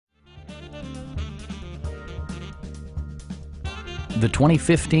the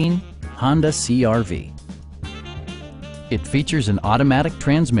 2015 Honda CR-V. It features an automatic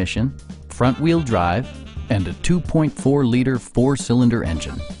transmission, front-wheel drive, and a 2.4-liter four-cylinder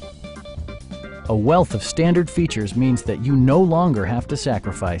engine. A wealth of standard features means that you no longer have to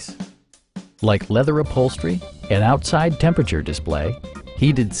sacrifice, like leather upholstery, an outside temperature display,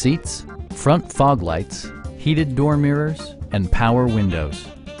 heated seats, front fog lights, heated door mirrors, and power windows.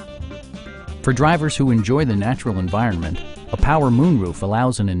 For drivers who enjoy the natural environment, a power moonroof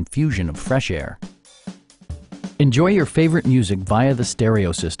allows an infusion of fresh air. Enjoy your favorite music via the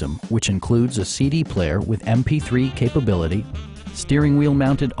stereo system, which includes a CD player with MP3 capability, steering wheel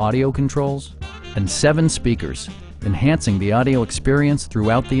mounted audio controls, and 7 speakers, enhancing the audio experience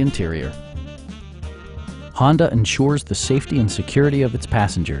throughout the interior. Honda ensures the safety and security of its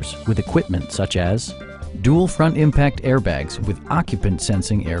passengers with equipment such as dual front impact airbags with occupant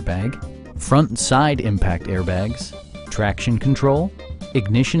sensing airbag, front and side impact airbags, traction control,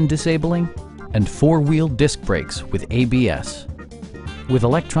 ignition disabling, and 4-wheel disc brakes with ABS. With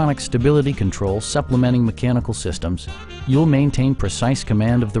electronic stability control supplementing mechanical systems, you'll maintain precise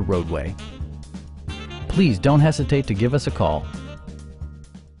command of the roadway. Please don't hesitate to give us a call.